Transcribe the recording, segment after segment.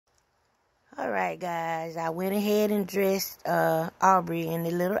Alright guys, I went ahead and dressed Aubree in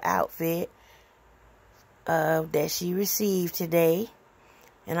the little outfit that she received today.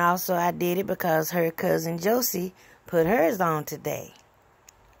 And also I did it because her cousin Josie put hers on today.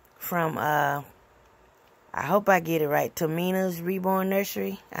 From, I hope I get it right, Tamina's Reborn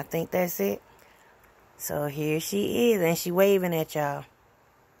Nursery. I think that's it. So here she is, and she waving at y'all.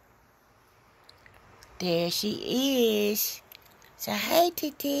 There she is. Say, hey,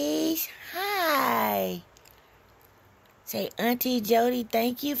 titties. Hi. Say, Auntie Jody,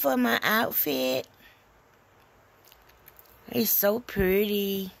 thank you for my outfit. It's so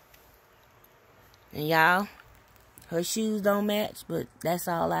pretty. And y'all, her shoes don't match, but that's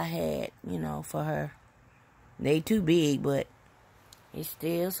all I had, you know, for her. They too big, but it's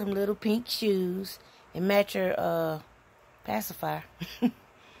still some little pink shoes. It match her pacifier.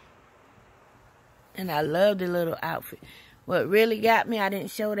 And I love the little outfit. What really got me, I didn't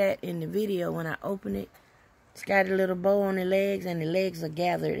show that in the video when I opened it. It's got a little bow on the legs, and the legs are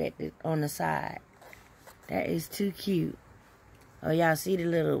gathered on the side. That is too cute. Oh, y'all see the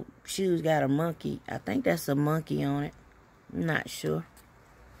little shoes got a monkey. I think that's a monkey on it. I'm not sure.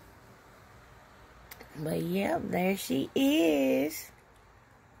 But, yeah, there she is.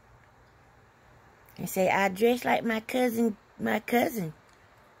 And say, I dress like my cousin.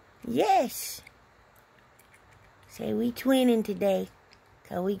 Yes. Say, we twinning today.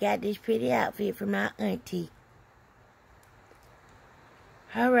 Because we got this pretty outfit from our auntie.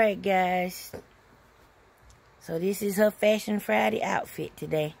 Alright, guys. So, this is her Fashion Friday outfit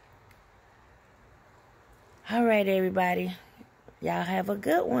today. Alright, everybody. Y'all have a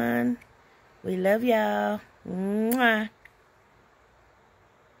good one. We love y'all. Mwah.